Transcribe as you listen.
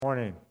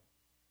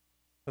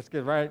Let's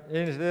get right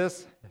into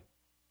this.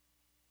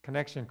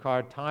 Connection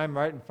card time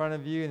right in front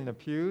of you in the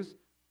pews.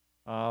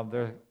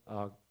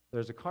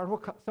 There's a card.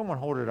 Someone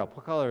hold it up.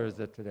 What color is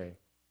it today?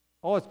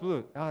 Oh, it's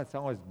blue. Oh, it's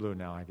always blue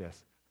now, I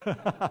guess.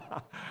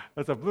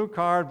 It's a blue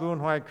card, blue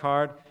and white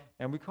card,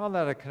 and we call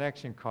that a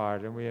connection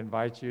card, and we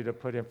invite you to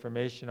put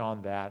information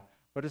on that.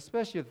 But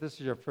especially if this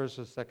is your first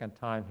or second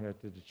time here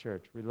to the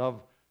church, we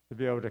love to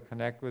be able to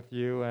connect with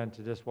you and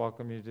to just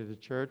welcome you to the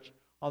church.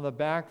 On the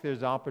back,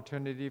 there's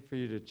opportunity for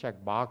you to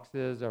check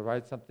boxes or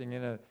write something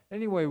in it.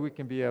 Any way we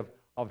can be of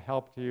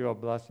help to you, a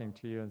blessing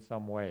to you in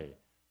some way.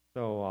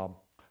 So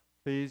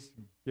please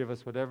give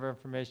us whatever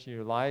information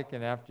you like,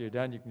 and after you're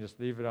done, you can just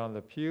leave it on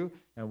the pew,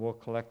 and we'll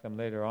collect them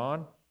later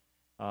on.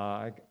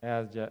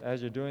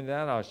 As you're doing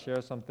that, I'll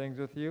share some things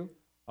with you.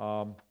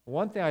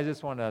 One thing I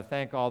just want to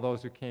thank all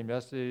those who came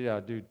yesterday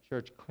to do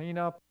church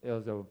cleanup.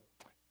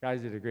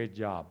 Guys did a great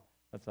job.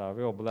 That's a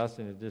real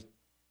blessing to just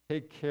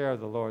take care of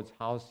the Lord's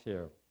house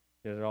here.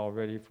 Get it all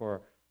ready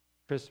for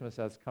Christmas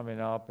that's coming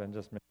up and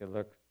just make it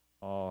look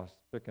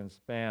spick and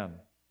span.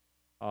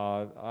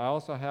 I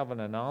also have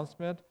an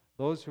announcement.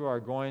 Those who are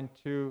going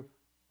to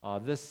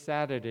this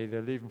Saturday,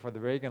 they're leaving for the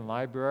Reagan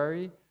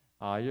Library.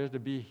 You're to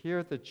be here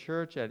at the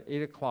church at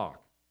 8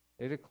 o'clock.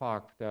 8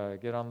 o'clock to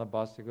get on the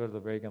bus to go to the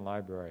Reagan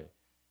Library.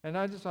 And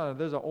I just want to,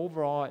 there's an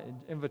overall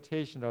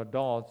invitation to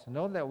adults.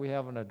 Know that we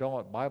have an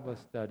adult Bible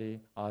study,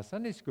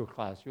 Sunday school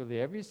class,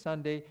 really every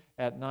Sunday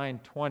at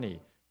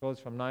 9:20. Goes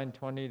from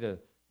 9:20 to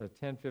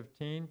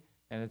 10:15,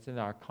 and it's in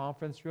our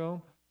conference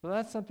room. So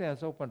that's something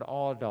that's open to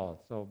all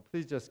adults. So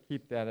please just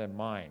keep that in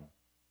mind.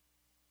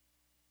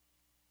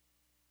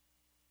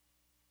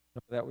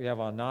 Know that we have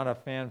a Not a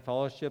Fan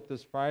Fellowship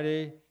this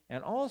Friday.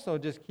 And also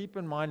just keep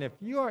in mind, if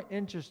you are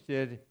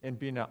interested in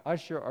being an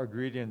usher or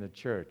greeter in the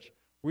church,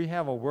 we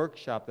have a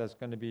workshop that's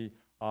going to be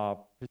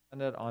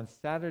presented on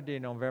Saturday,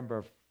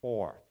 November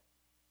 4th.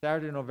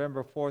 Saturday,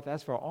 November 4th,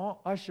 that's for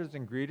all ushers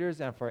and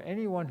greeters and for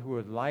anyone who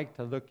would like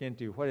to look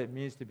into what it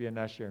means to be an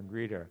usher and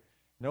greeter.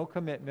 No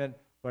commitment,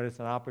 but it's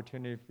an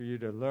opportunity for you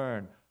to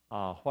learn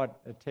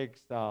what it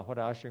takes, what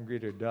an usher and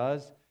greeter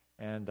does,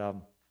 and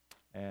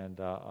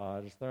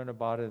just learn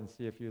about it and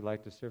see if you'd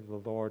like to serve the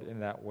Lord in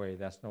that way.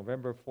 That's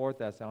November 4th.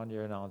 That's on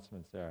your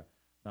announcements there.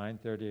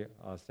 9:30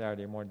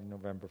 Saturday morning,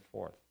 November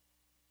 4th.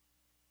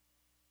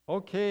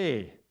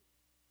 Okay.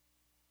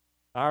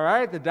 All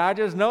right, the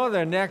Dodgers know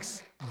their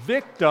next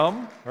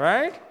victim,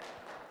 right?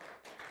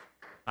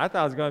 I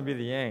thought it was going to be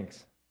the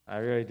Yanks. I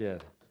really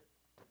did.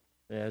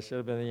 Yeah, it should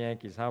have been the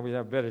Yankees. How we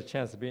have a better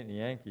chance of beating the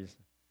Yankees?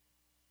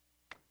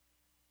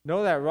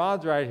 Know that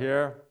Rod's right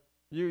here.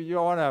 You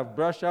want to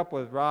brush up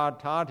with Rod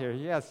Todd here.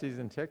 He has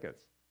season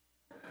tickets.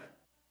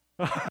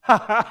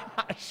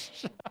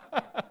 That's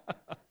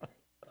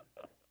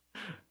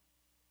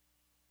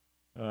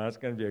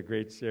going to be a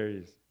great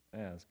series.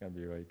 Yeah, it's going to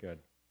be really good.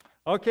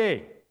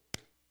 Okay,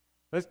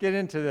 let's get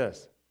into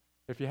this.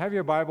 If you have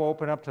your Bible,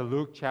 open up to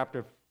Luke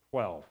chapter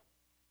 12.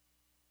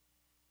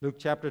 Luke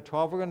chapter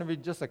 12, we're going to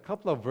read just a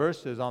couple of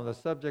verses on the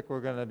subject we're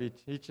going to be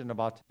teaching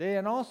about today,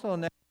 and also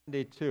next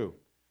Sunday too.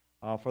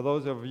 For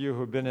those of you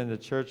who've been in the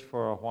church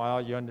for a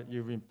while,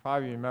 you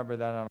probably remember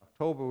that in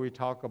October we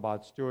talk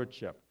about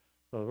stewardship.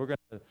 So we're going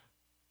to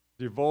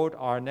devote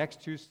our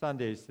next 2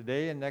 Sundays,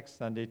 today and next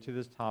Sunday, to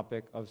this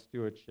topic of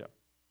stewardship.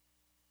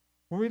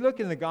 When we look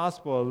in the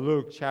Gospel of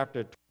Luke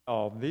chapter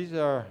 12, these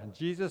are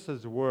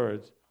Jesus'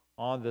 words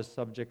on this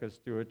subject of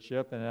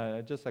stewardship,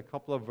 and just a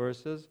couple of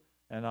verses,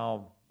 and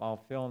I'll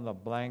fill in the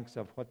blanks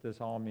of what this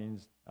all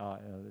means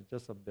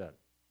just a bit.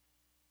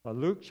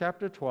 Luke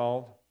chapter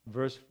 12,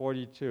 verse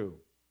 42.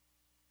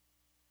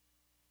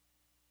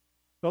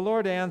 The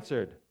Lord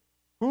answered,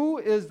 "Who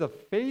is the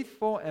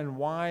faithful and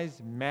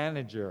wise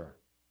manager,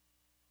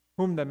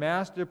 whom the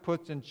master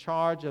puts in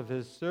charge of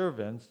his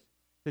servants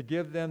to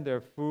give them their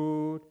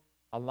food,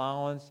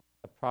 allowance,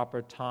 at the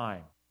proper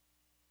time?"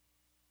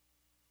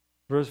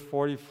 Verse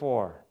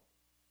 44.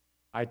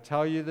 I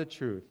tell you the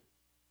truth,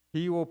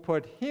 he will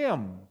put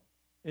him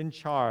in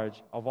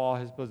charge of all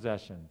his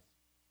possessions.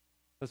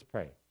 Let's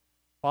pray.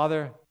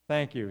 Father,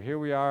 thank you. Here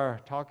we are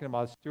talking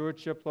about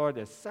stewardship, Lord.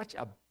 It's such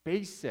a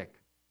basic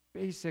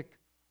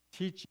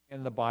teaching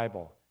in the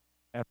Bible.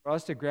 And for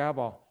us to grab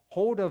a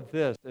hold of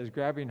this is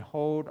grabbing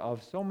hold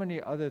of so many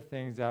other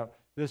things that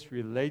this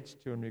relates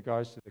to in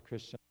regards to the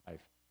Christian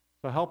life.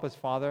 So help us,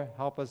 Father.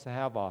 Help us to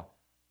have a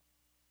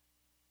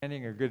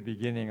good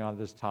beginning on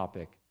this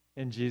topic.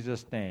 In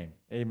Jesus' name,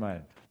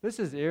 amen. This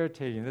is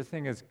irritating. This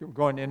thing is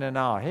going in and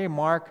out. Hey,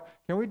 Mark,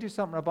 can we do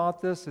something about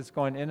this? It's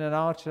going in and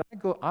out. Should I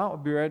go? I'll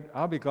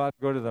be glad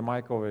to go to the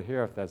mic over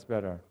here if that's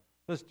better.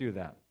 Let's do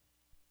that.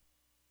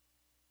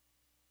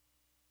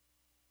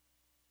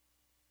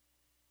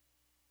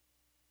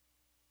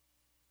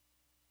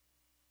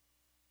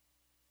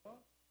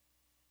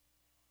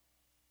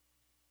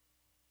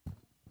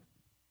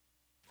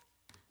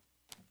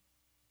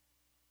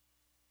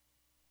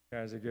 You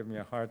guys are giving me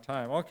a hard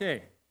time.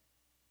 Okay.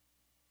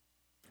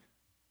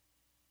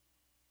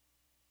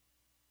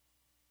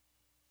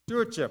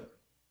 Stewardship.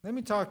 Let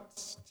me tell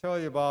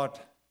you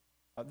about,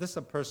 this is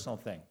a personal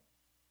thing.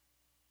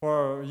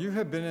 For you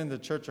have been in the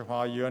church a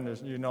while,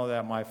 you know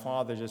that my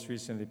father just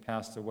recently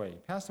passed away. He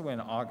passed away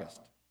in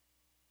August.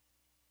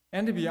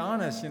 And to be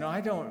honest,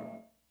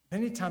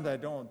 many times I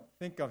don't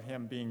think of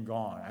him being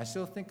gone. I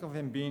still think of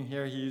him being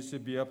here. He used to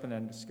be up in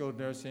a skilled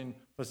nursing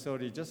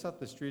facility just up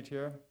the street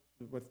here,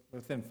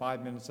 within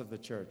 5 minutes of the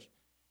church.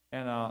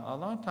 And a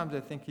lot of times I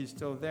think he's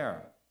still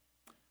there.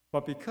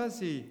 But because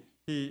he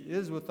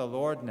is with the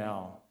Lord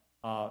now,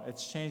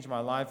 it's changed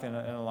my life in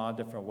a lot of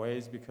different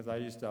ways, because I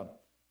used to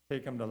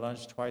take him to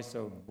lunch twice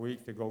a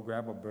week to go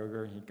grab a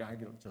burger. He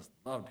just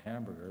loved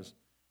hamburgers.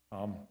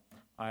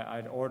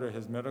 I'd order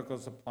his medical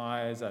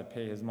supplies. I'd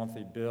pay his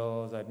monthly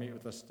bills. I'd meet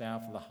with the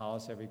staff of the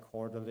house every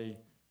quarterly.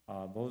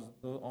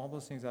 All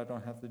those things I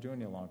don't have to do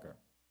any longer.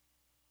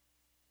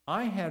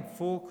 I had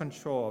full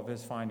control of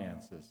his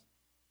finances.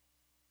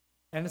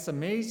 And it's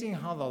amazing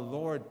how the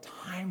Lord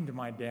timed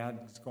my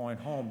dad's going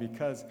home,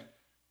 because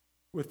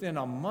within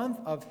a month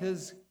of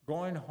his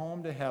going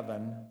home to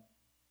heaven,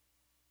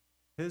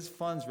 his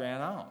funds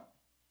ran out.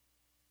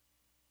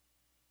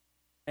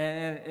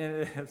 And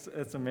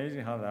it's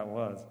amazing how that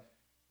was.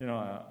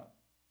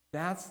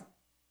 That's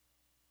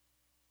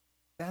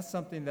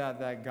something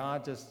that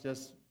God just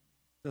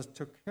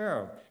took care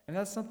of. And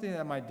that's something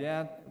that my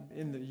dad,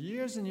 in the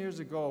years and years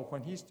ago,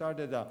 when he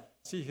started to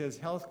see his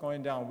health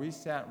going down, we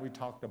sat and we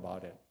talked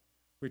about it.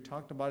 We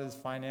talked about his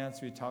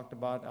finance. We talked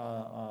about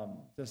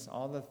just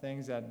all the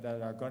things that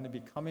are going to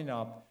be coming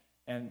up.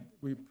 And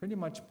we pretty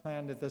much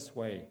planned it this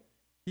way.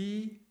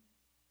 He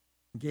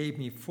gave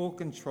me full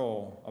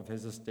control of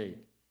his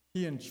estate.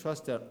 He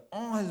entrusted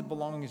all his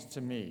belongings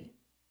to me.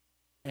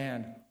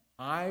 And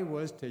I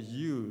was to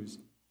use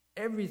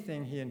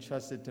everything he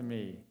entrusted to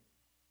me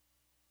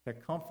to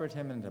comfort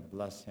him and to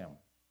bless him.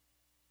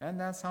 And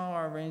that's how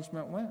our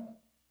arrangement went.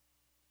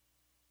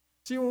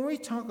 See, when we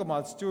talk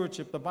about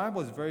stewardship, the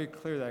Bible is very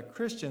clear that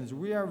Christians,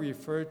 we are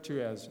referred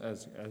to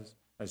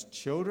as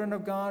children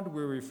of God.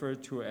 We're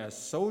referred to as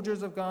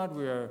soldiers of God.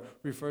 We are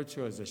referred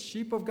to as the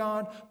sheep of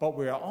God. But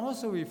we are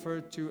also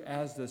referred to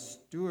as the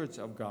stewards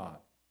of God.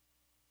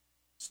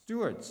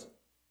 Stewards.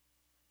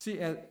 See,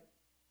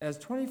 as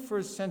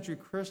 21st century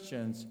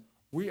Christians,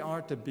 we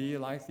are to be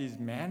like these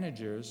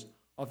managers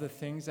of the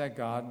things that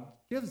God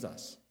gives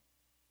us.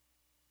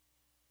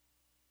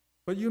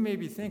 But you may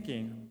be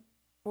thinking,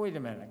 wait a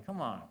minute,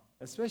 come on.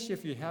 Especially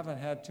if you haven't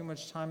had too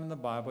much time in the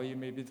Bible, you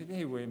may be thinking,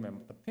 hey, wait a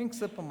minute, the pink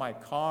slip of my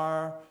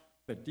car,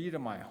 the deed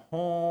of my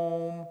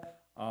home,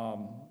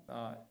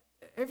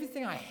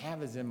 everything I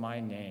have is in my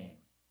name.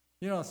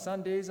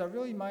 Sundays are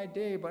really my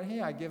day, but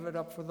hey, I give it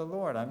up for the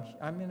Lord.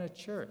 I'm in a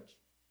church.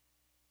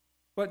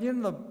 But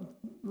the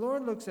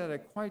Lord looks at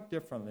it quite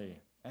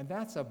differently. And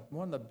that's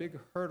one of the big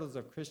hurdles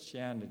of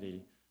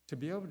Christianity, to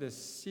be able to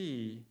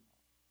see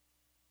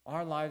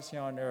our lives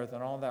here on earth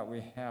and all that we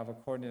have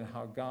according to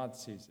how God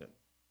sees it.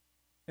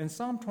 In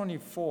Psalm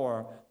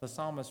 24, the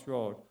psalmist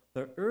wrote,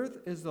 "The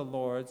earth is the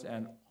Lord's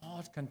and all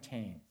it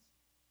contains."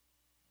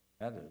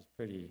 That is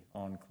pretty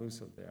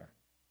all-inclusive there.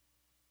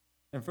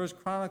 In 1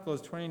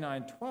 Chronicles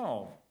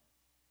 29:12,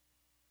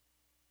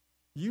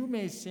 "You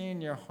may say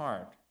in your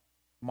heart,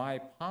 my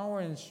power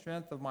and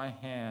strength of my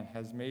hand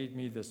has made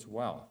me this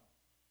wealth.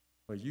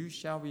 But you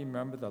shall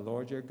remember the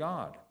Lord your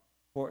God,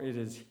 for it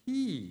is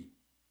He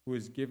who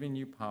is giving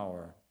you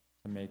power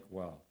to make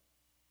wealth."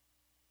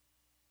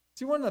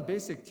 See, one of the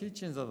basic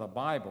teachings of the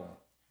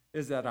Bible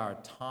is that our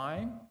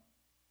time,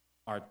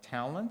 our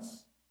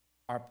talents,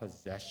 our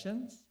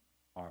possessions,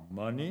 our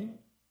money,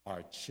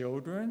 our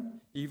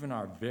children, even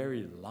our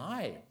very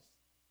lives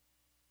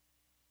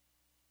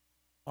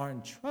are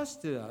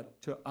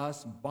entrusted to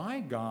us by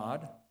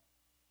God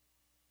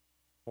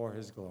for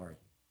His glory.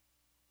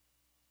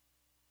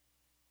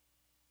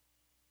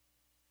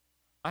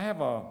 I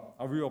have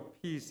a real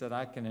peace that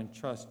I can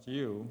entrust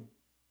you,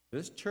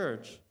 this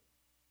church,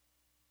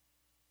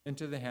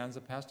 into the hands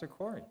of Pastor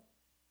Corey.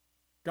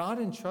 God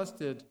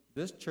entrusted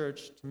this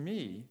church to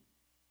me,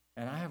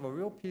 and I have a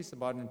real peace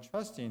about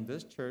entrusting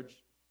this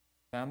church,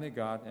 Family of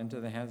God, into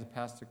the hands of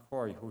Pastor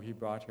Corey, who he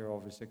brought here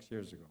over 6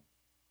 years ago.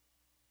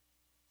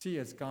 See,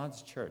 it's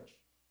God's church.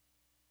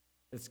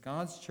 It's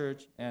God's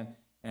church, and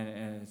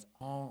it's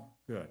all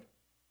good.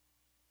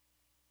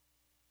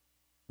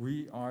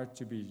 We are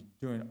to be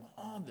doing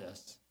all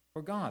this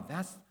for God.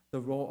 That's the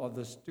role of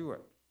the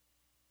steward.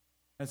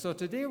 And so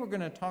today we're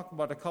going to talk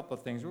about a couple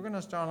of things. We're going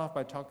to start off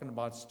by talking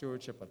about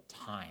stewardship of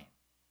time.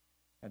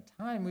 And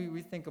time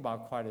we think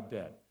about quite a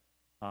bit.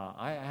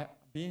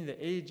 Being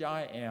the age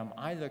I am,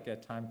 I look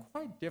at time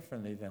quite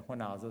differently than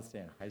when I was, let's say,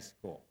 in high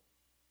school.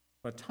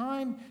 But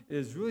time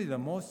is really the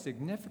most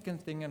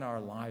significant thing in our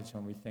lives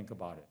when we think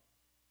about it.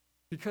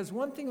 Because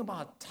one thing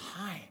about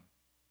time,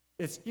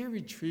 it's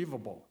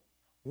irretrievable.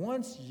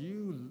 Once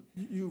you've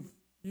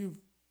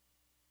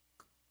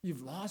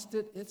lost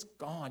it, it's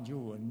gone. You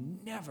will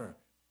never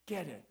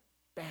get it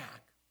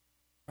back,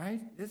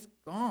 right? It's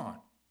gone.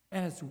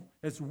 And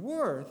its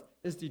worth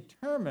is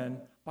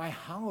determined by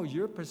how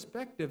your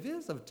perspective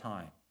is of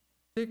time.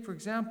 Take, for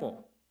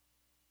example,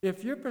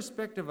 If your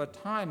perspective of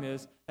time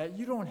is that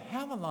you don't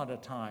have a lot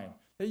of time,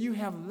 that you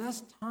have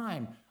less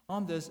time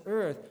on this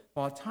earth,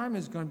 while time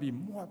is going to be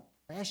more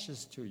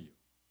precious to you.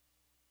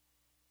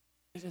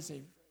 It is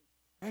a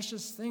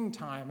precious thing,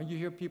 time. And you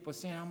hear people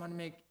saying, I'm going to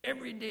make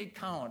every day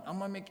count. I'm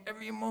going to make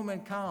every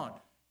moment count.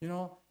 You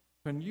know,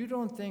 when you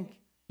don't think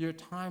your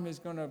time is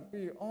going to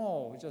be,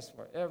 just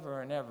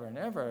forever and ever and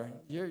ever,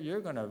 you're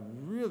going to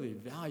really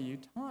value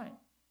time.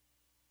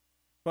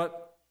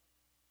 But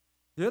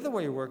the other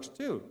way it works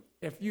too.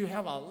 If you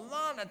have a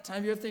lot of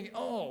time, you're thinking,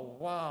 oh,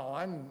 wow,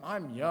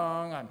 I'm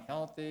young, I'm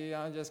healthy,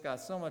 I just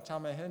got so much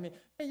time ahead of me.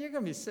 And you're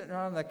going to be sitting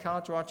around on the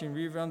couch watching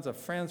reruns of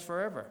Friends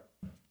forever.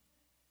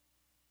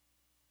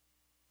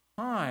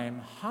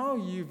 Time, how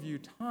you view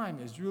time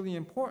is really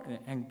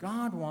important. And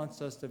God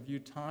wants us to view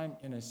time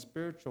in a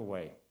spiritual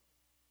way.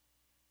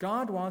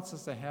 God wants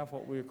us to have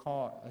what we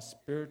call a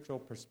spiritual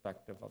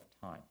perspective of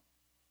time.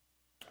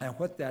 And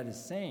what that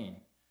is saying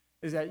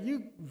is that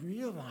you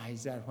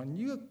realize that when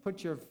you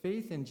put your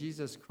faith in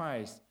Jesus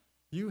Christ,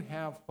 you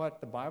have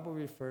what the Bible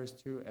refers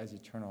to as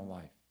eternal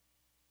life.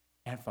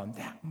 And from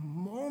that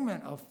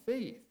moment of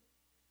faith,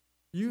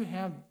 you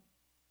have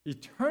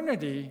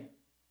eternity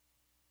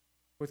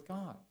with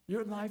God.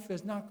 Your life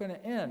is not going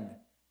to end.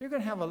 You're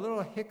going to have a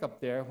little hiccup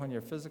there when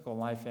your physical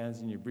life ends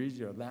and you breathe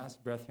your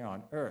last breath here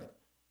on earth.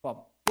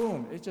 But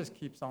boom, it just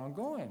keeps on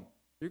going.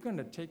 You're going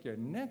to take your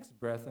next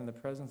breath in the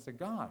presence of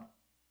God.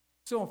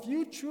 So if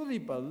you truly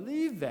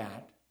believe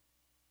that,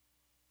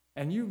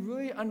 and you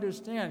really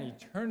understand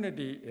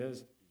eternity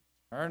is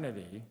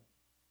eternity,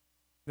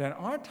 then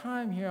our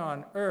time here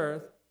on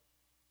earth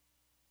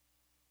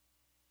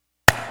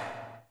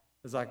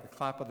is like a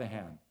clap of the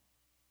hand.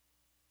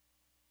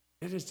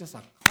 It is just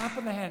a clap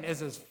of the hand.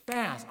 It's as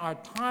fast. Our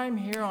time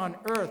here on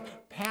earth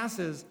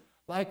passes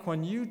like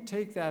when you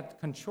take that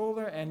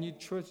controller and you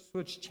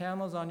switch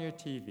channels on your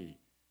TV.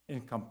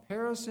 In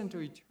comparison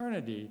to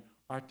eternity,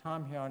 our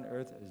time here on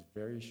earth is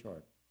very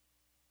short.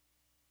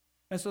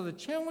 And so the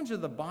challenge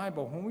of the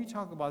Bible, when we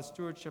talk about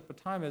stewardship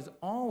of time, is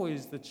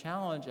always the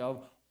challenge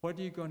of what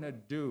are you going to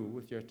do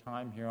with your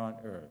time here on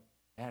earth?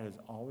 That is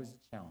always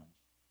a challenge.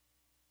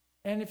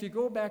 And if you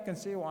go back and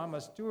say, well, I'm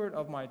a steward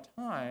of my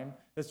time,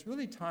 it's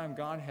really time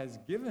God has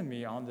given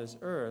me on this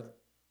earth.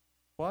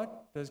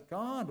 What does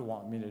God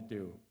want me to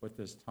do with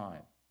this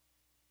time?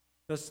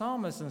 The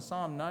psalmist in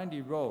Psalm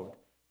 90 wrote,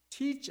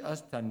 teach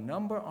us to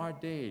number our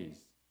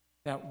days,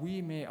 that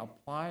we may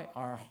apply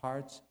our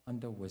hearts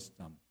unto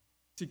wisdom.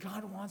 See,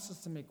 God wants us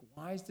to make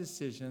wise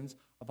decisions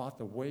about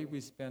the way we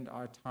spend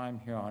our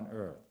time here on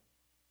earth,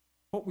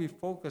 what we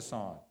focus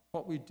on,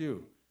 what we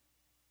do.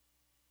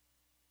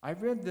 I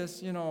read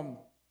this,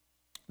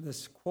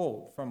 this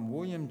quote from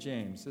William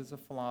James, who's a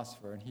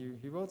philosopher, and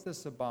he wrote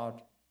this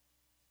about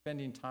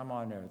spending time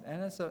on earth,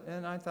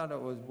 and I thought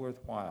it was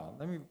worthwhile.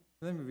 Let me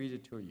read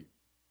it to you.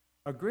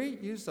 A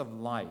great use of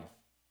life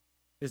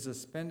is to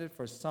spend it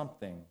for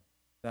something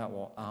that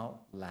will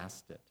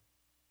outlast it.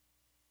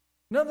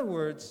 In other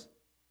words,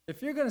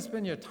 if you're going to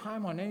spend your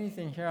time on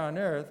anything here on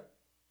earth,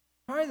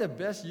 probably the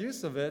best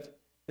use of it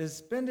is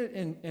spend it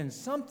in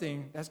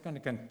something that's going to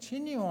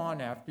continue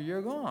on after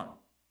you're gone.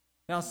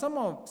 Now,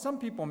 some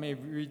people may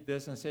read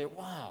this and say,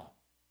 wow,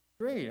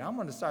 great, I'm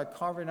going to start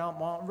carving out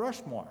Mount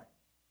Rushmore.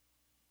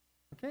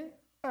 Okay?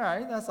 All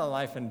right, that's a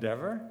life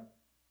endeavor.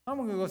 I'm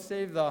going to go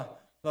save the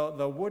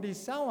woody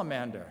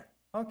salamander.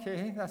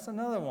 Okay, that's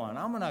another one.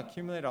 I'm going to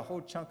accumulate a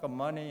whole chunk of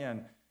money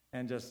and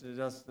just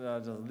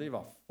leave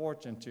a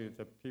fortune to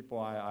the people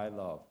I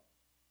love.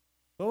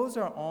 Those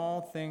are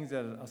all things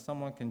that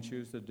someone can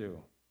choose to do.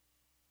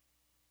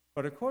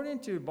 But according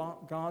to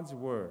God's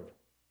word,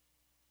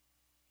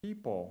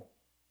 people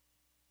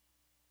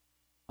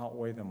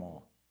outweigh them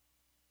all.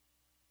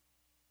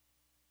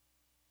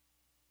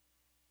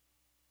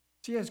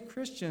 See, as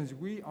Christians,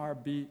 we are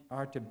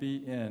to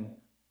be in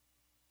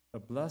the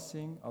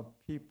blessing of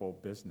people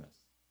business.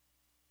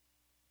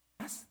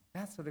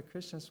 That's what a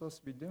Christian's supposed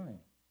to be doing.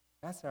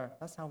 That's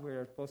how we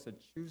are supposed to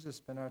choose to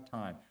spend our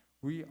time.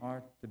 We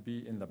are to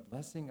be in the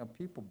blessing of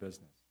people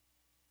business.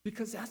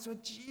 Because that's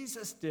what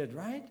Jesus did,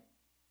 right?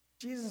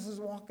 Jesus is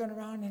walking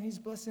around and he's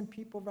blessing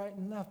people right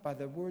and left by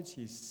the words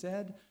he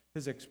said,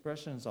 his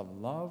expressions of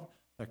love,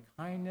 the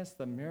kindness,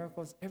 the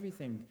miracles,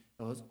 everything.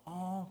 It was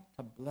all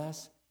to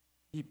bless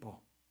people.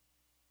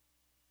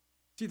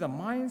 See, the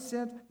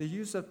mindset, the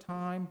use of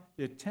time,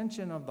 the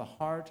attention of the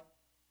heart,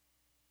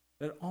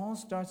 it all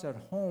starts at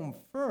home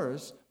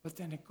first, but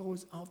then it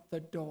goes out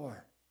the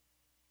door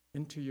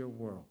into your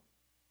world.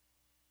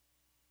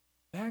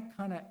 That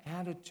kind of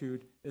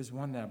attitude is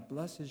one that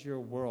blesses your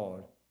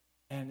world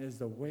and is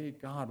the way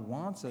God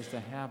wants us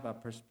to have a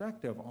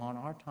perspective on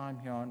our time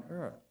here on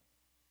earth.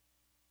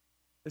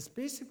 It's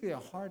basically a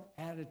heart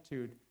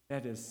attitude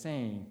that is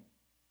saying,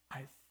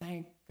 I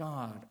thank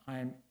God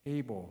I'm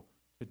able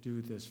to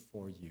do this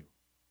for you.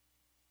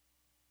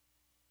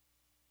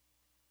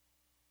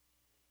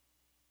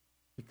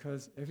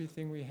 Because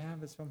everything we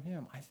have is from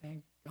him. I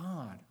thank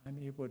God I'm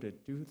able to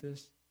do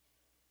this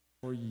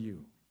for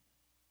you.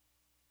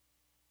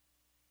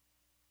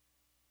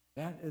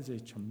 That is a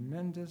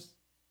tremendous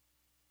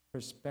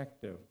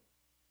perspective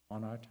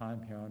on our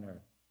time here on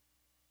earth.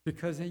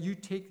 Because then you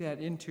take that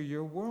into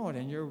your world,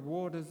 and your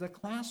world is the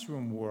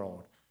classroom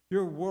world.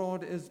 Your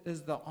world is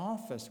the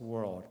office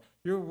world.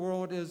 Your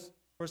world is,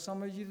 for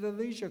some of you, the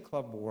leisure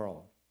club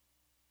world.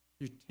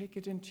 You take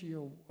it into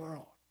your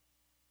world,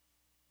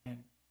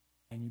 and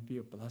you be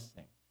a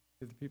blessing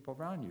to the people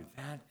around you.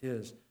 That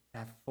is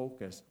that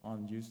focus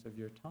on use of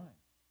your time.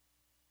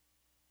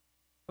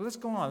 But let's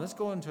go on. Let's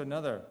go into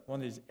another one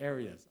of these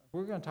areas.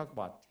 We're going to talk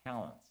about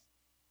talents.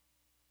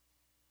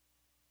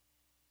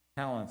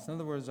 Talents, in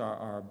other words,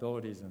 our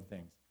abilities and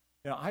things.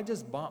 You know, I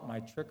just bought my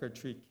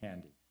trick-or-treat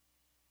candy.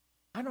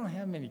 I don't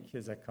have many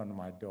kids that come to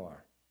my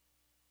door.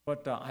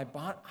 But I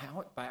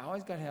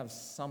always got to have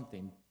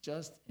something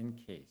just in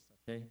case,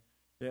 okay?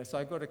 Yeah, so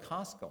I go to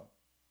Costco.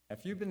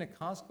 If you've been to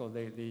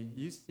Costco,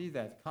 you see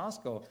that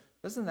Costco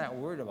isn't that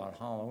worried about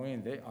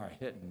Halloween. They are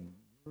hitting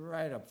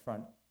right up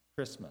front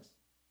Christmas.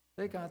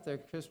 They got their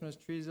Christmas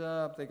trees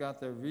up. They got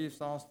their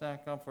wreaths all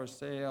stacked up for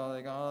sale.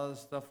 They got all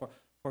this stuff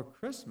for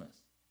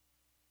Christmas.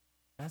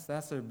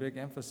 That's their big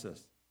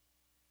emphasis.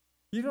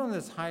 You know, in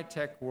this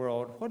high-tech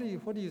world, what do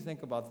you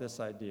think about this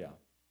idea?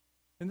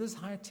 In this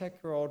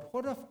high-tech world,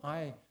 what if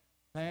I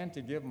plan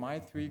to give my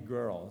 3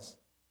 girls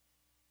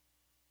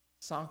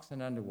socks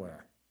and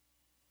underwear?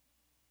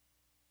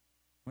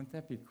 Wouldn't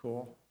that be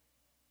cool?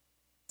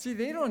 See,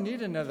 they don't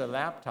need another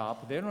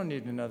laptop. They don't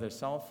need another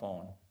cell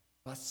phone.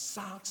 But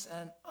socks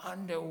and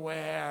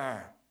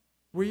underwear.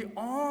 We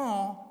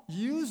all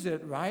use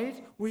it,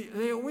 right?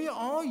 We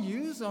all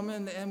use them,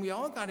 and we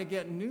all got to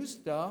get new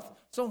stuff.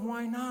 So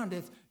why not?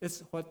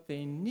 It's what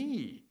they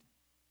need.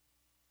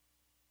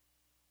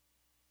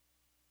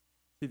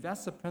 See,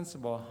 that's the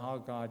principle of how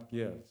God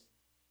gives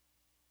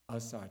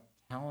us our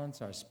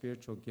talents, our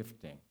spiritual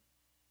gifting.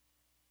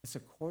 It's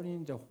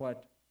according to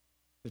what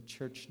the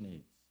church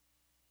needs.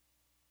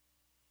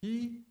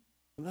 He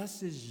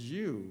blesses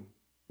you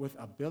with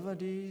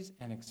abilities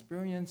and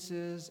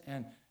experiences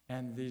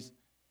and these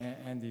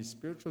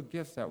spiritual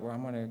gifts that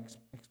I'm going to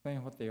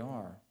explain what they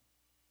are.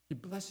 He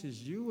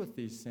blesses you with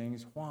these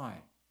things. Why?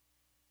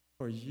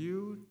 For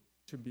you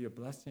to be a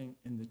blessing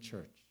in the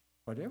church.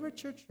 Whatever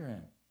church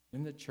you're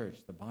in the church,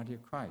 the body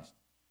of Christ.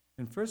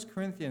 In 1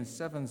 Corinthians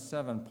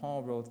 7:7,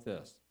 Paul wrote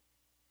this: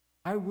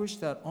 I wish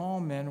that all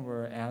men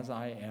were as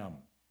I am.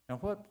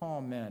 And what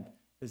Paul meant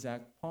is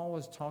that Paul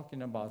was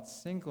talking about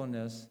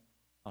singleness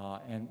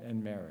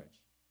and marriage.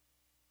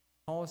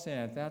 Paul was saying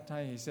at that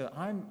time, he said,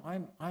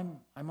 I'm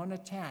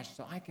unattached,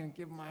 so I can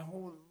give my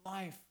whole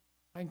life.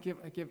 I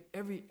give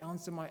every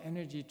ounce of my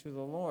energy to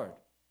the Lord.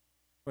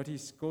 But he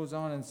goes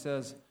on and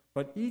says,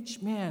 but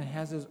each man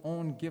has his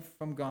own gift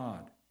from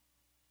God.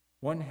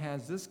 One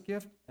has this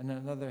gift and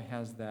another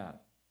has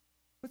that.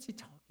 What's he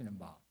talking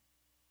about?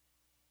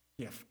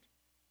 Gift.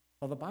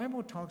 Well, the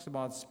Bible talks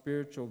about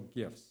spiritual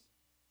gifts,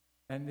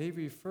 and they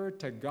refer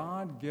to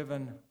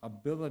God-given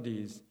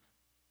abilities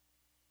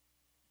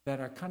that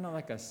are kind of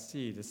like a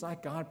seed. It's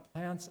like God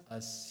plants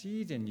a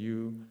seed in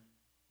you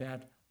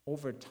that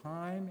over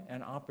time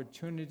and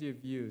opportunity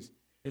of use,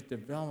 it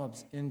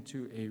develops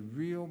into a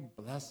real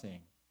blessing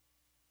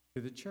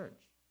to the church.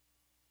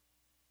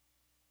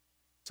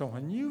 So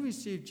when you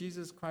receive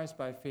Jesus Christ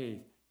by faith,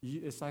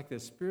 it's like the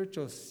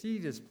spiritual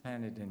seed is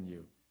planted in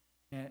you.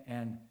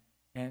 And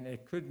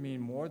it could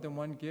mean more than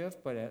one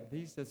gift, but at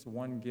least it's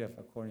one gift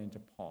according to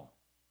Paul.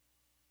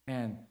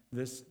 And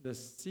this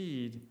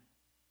seed,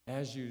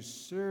 as you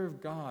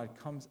serve God,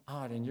 comes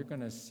out, and you're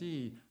going to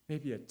see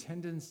maybe a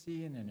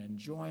tendency and an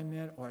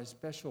enjoyment or a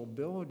special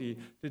ability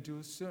to do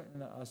a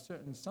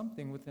certain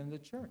something within the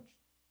church.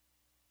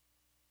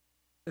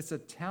 It's a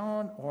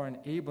talent or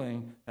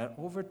enabling that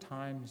over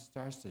time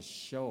starts to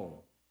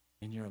show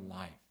in your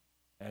life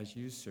as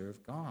you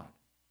serve God.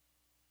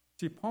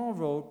 See, Paul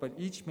wrote, but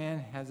each man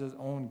has his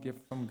own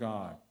gift from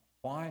God.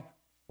 Why?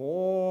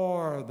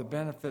 For the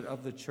benefit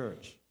of the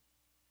church.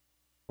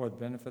 For the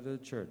benefit of the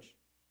church.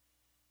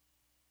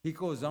 He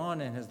goes on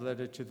in his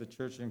letter to the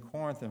church in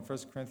Corinth in 1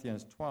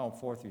 Corinthians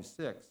 12,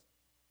 4-6.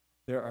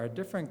 There are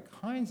different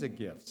kinds of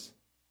gifts,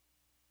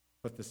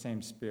 but the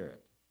same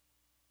Spirit.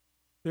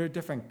 There are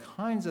different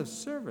kinds of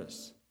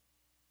service,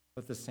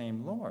 but the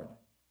same Lord.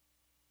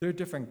 There are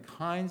different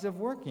kinds of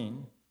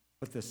working,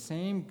 but the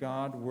same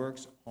God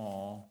works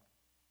all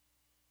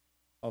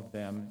of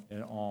them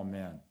in all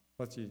men.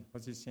 What's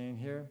he saying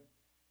here?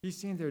 He's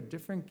saying there are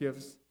different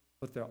gifts,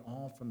 but they're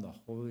all from the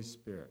Holy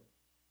Spirit.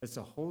 It's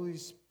the Holy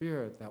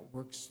Spirit that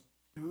works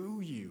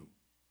through you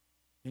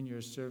in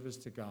your service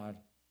to God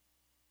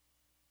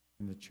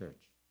in the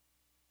church.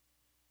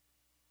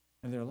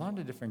 And there are a lot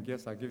of different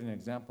gifts. I'll give you an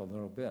example a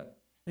little bit.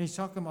 And he's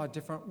talking about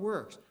different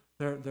works.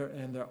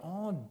 They're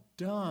all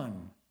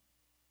done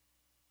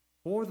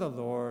for the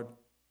Lord,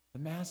 the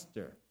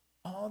Master.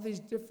 All these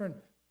different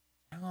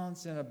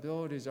talents and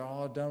abilities are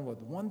all done with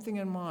one thing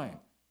in mind.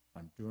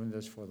 I'm doing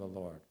this for the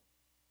Lord.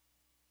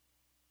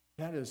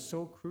 That is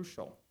so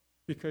crucial.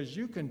 Because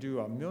you can do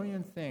a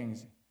million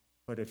things,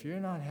 but if your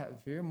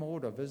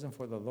motive isn't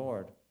for the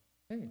Lord,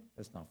 hey,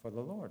 it's not for the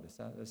Lord. It's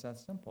that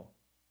simple.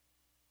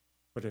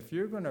 But if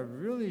you're going to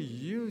really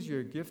use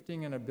your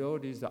gifting and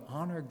abilities to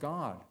honor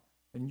God,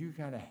 then you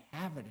got to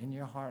have it in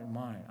your heart and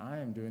mind. I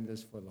am doing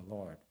this for the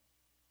Lord.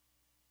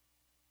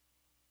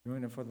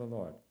 Doing it for the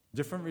Lord.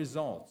 Different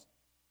results,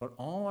 but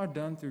all are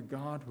done through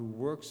God who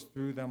works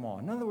through them all.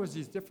 In other words,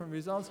 these different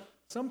results,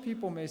 some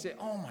people may say,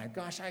 oh my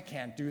gosh, I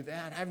can't do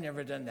that. I've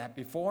never done that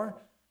before.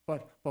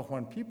 But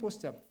when people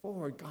step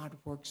forward, God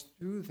works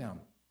through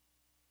them.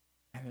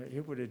 And they're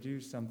able to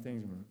do some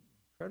things,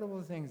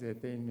 incredible things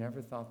that they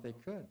never thought they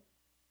could.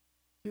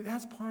 See,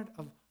 that's part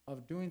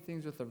of doing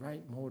things with the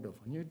right motive.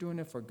 When you're doing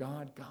it for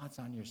God, God's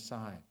on your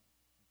side.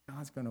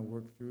 God's going to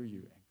work through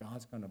you, and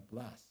God's going to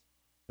bless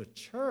the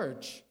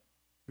church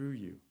through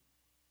you.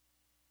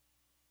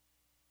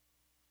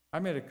 I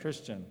met a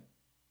Christian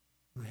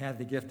who had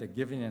the gift of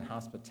giving and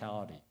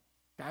hospitality.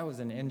 Guy was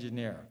an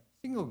engineer,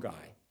 single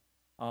guy.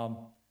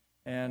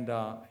 And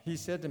he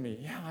said to me,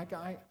 yeah,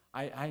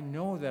 I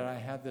know that I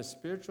have this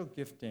spiritual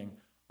gifting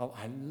of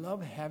I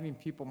love having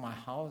people in my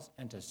house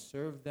and to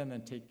serve them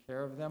and take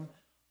care of them.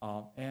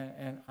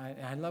 And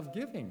I love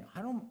giving.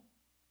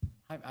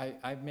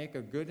 I make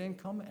a good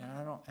income,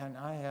 and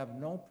I have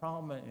no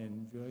problem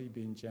in really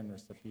being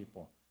generous to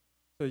people.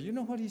 So you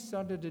know what he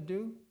started to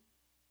do?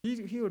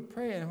 He would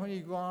pray, and when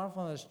he'd go off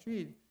on the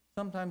street,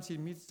 sometimes he'd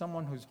meet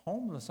someone who's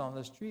homeless on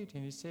the street,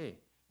 and he'd say,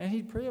 and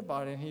he'd pray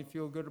about it, and he'd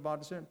feel good about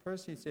a certain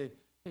person. He'd say,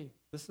 hey,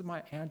 this is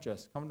my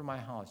address. Come to my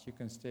house. You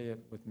can stay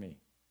with me.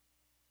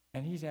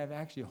 And he'd have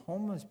actually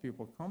homeless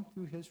people come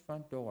through his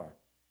front door,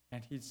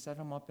 and he'd set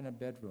them up in a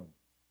bedroom,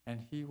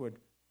 and he would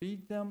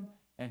feed them,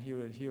 and he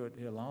would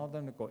allow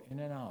them to go in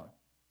and out.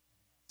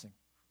 It's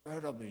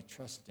incredibly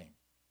trusting.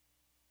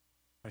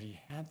 But he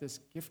had this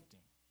gifting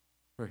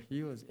where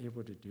he was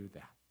able to do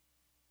that.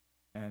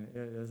 And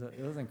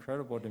it was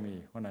incredible to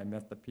me when I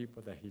met the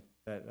people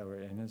that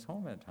were in his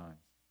home at times.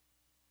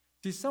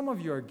 See, some of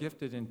you are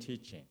gifted in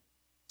teaching.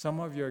 Some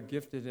of you are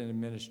gifted in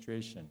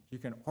administration. You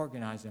can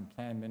organize and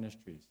plan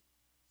ministries.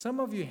 Some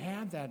of you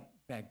have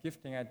that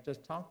gifting I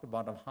just talked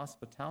about of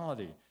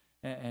hospitality.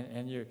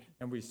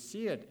 And we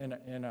see it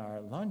in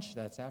our lunch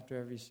that's after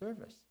every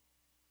service.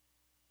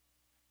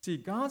 See,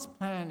 God's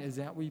plan is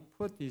that we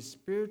put these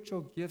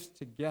spiritual gifts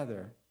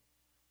together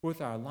with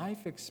our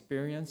life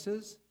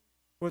experiences,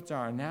 with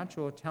our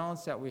natural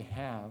talents that we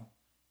have,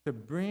 to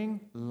bring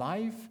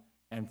life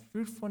and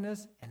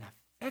fruitfulness and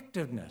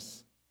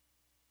effectiveness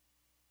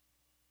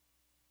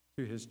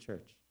to his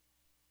church.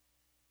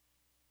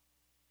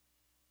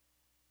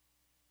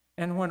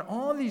 And when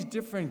all these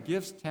different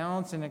gifts,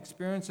 talents, and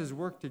experiences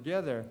work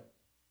together,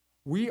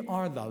 we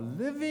are the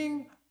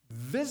living,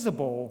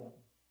 visible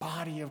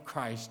body of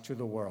Christ to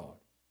the world.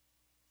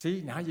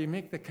 See, now you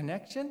make the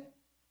connection?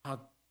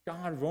 How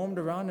God roamed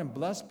around and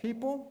blessed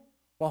people?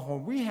 Well,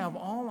 when we have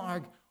all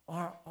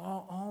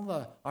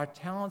our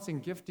talents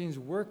and giftings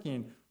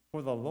working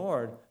for the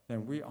Lord,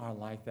 then we are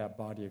like that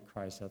body of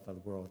Christ that the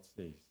world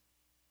sees.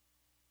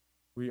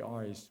 We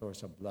are a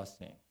source of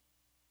blessing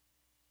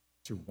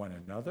to one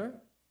another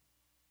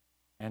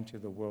and to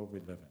the world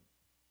we live in.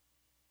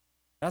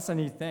 That's a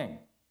neat thing.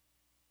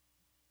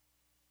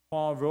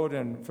 Paul wrote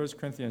in 1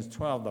 Corinthians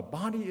 12, the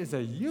body is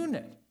a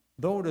unit,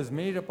 though it is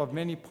made up of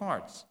many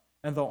parts.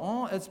 And though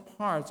all its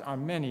parts are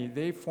many,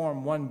 they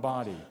form one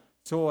body.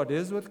 So it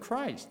is with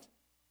Christ.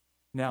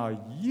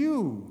 Now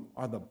you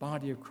are the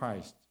body of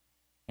Christ,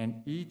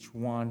 and each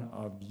one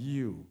of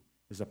you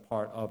is a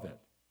part of it.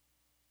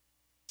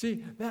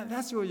 See,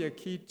 that's really a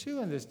key,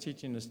 too, in this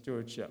teaching of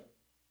stewardship.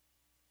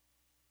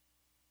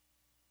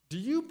 Do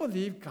you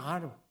believe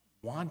God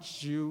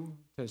wants you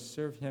to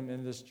serve him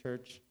in this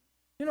church?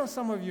 You know,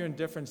 some of you in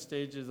different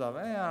stages of,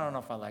 I don't know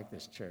if I like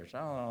this church. I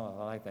don't know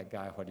if I like that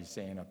guy, what he's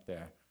saying up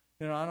there.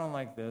 You know, I don't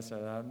like this or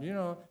that. You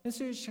know, and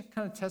so you're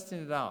kind of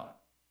testing it out.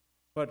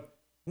 But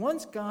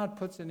once God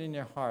puts it in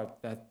your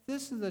heart that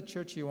this is the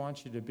church he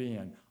wants you to be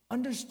in,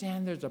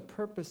 understand there's a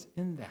purpose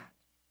in that.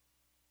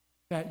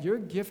 That your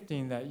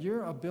gifting, that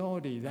your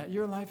ability, that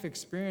your life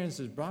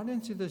experiences brought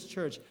into this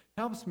church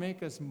helps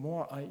make us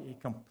more a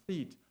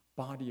complete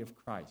body of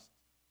Christ.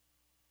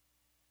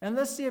 And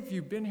let's say if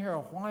you've been here a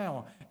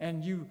while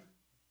and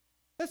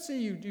let's say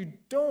you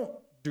don't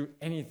do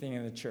anything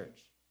in the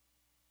church.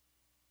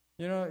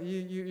 You know,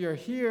 you're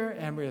here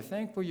and we're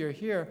thankful you're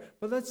here,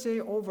 but let's say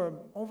over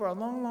a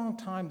long, long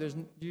time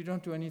you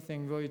don't do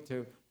anything really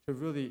to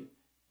really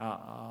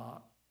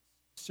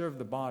serve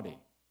the body.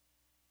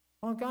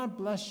 Well, God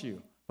bless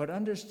you, but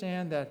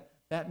understand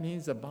that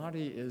means the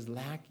body is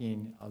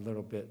lacking a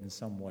little bit in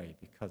some way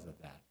because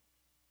of that.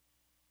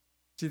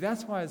 See,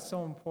 that's why it's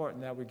so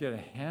important that we get a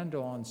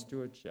handle on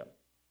stewardship,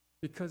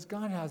 because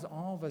God has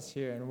all of us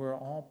here, and we're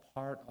all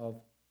part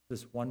of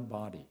this one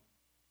body.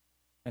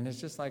 And it's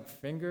just like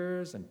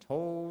fingers and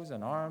toes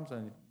and arms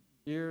and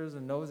ears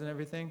and nose and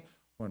everything.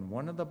 When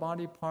one of the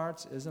body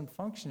parts isn't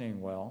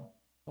functioning well,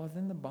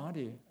 then the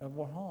body of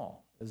it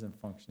all isn't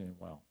functioning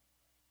well.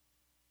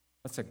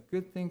 That's a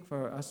good thing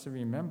for us to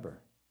remember.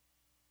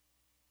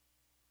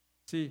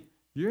 See,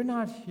 you're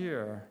not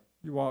here,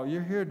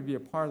 you're here to be a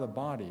part of the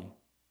body,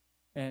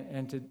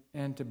 And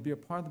to be a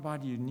part of the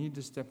body, you need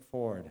to step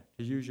forward,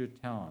 to use your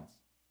talents.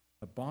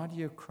 The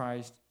body of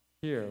Christ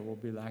here will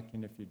be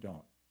lacking if you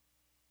don't.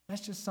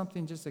 That's just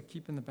something just to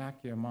keep in the back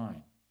of your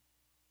mind.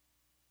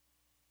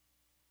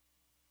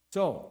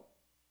 So,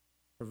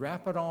 to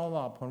wrap it all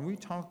up, when we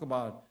talk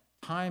about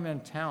time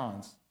and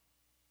talents,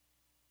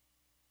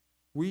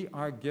 we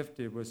are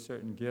gifted with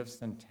certain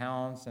gifts and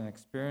talents and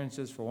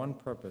experiences for one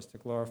purpose, to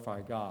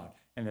glorify God.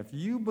 And if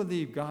you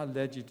believe God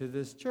led you to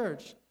this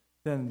church,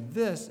 then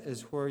this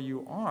is where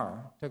you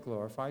are to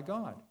glorify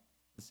God.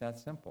 It's that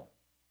simple.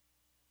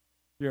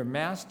 Your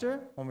master,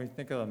 when we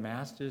think of the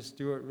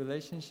master-steward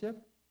relationship,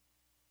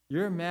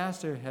 your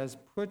master has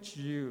put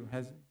you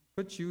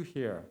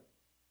here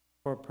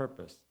for a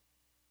purpose.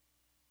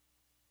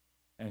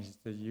 And it's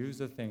to use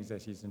the things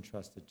that he's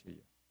entrusted to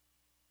you.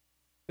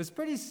 It's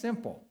pretty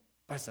simple,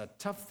 but it's a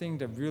tough thing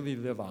to really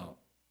live out.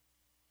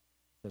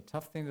 It's a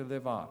tough thing to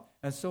live out.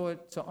 And so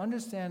to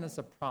understand it's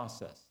a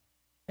process.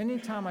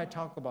 Anytime I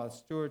talk about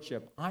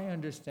stewardship, I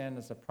understand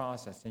it's a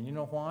process. And you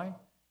know why?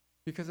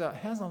 Because it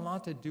has a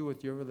lot to do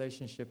with your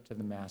relationship to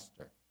the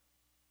master.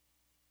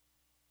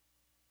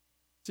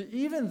 See,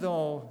 even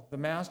though the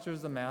master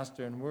is the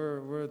master and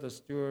we're the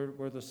steward,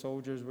 we're the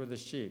soldiers, we're the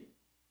sheep,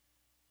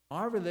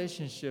 our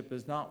relationship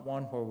is not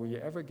one where we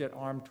ever get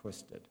arm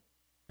twisted.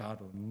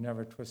 God will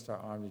never twist our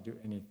arm to do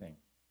anything.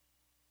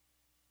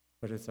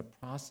 But it's a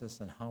process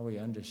in how we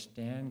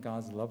understand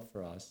God's love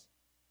for us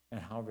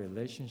and how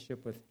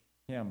relationship with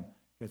him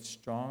gets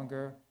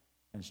stronger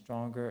and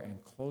stronger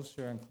and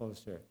closer,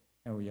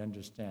 and we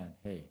understand,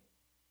 hey,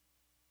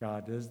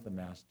 God is the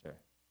master.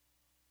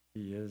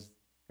 He is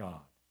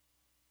God.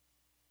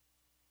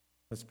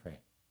 Let's pray.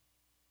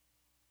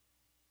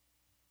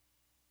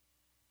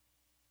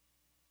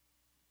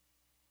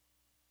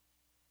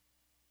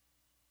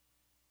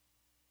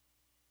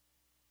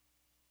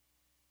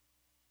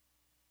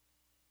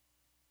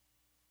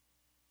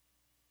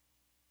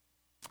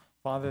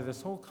 Father,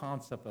 this whole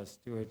concept of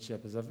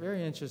stewardship is a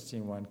very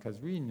interesting one because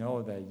we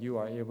know that you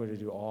are able to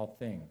do all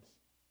things,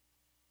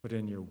 but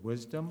in your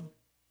wisdom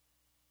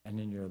and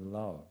in your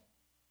love,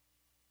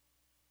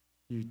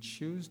 you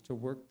choose to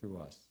work through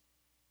us.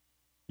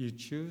 You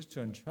choose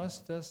to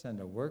entrust us and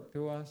to work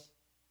through us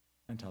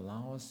and to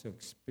allow us to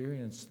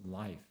experience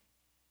life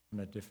on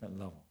a different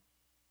level.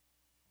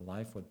 A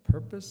life with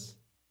purpose,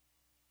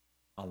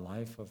 a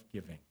life of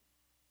giving.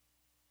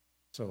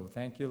 So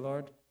thank you,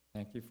 Lord.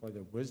 Thank you for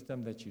the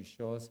wisdom that you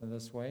show us in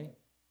this way.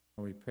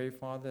 And we pray,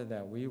 Father,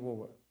 that we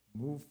will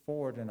move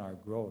forward in our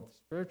growth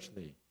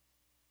spiritually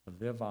to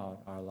live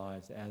out our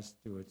lives as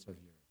stewards of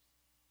yours.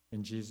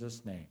 In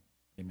Jesus' name,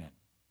 amen.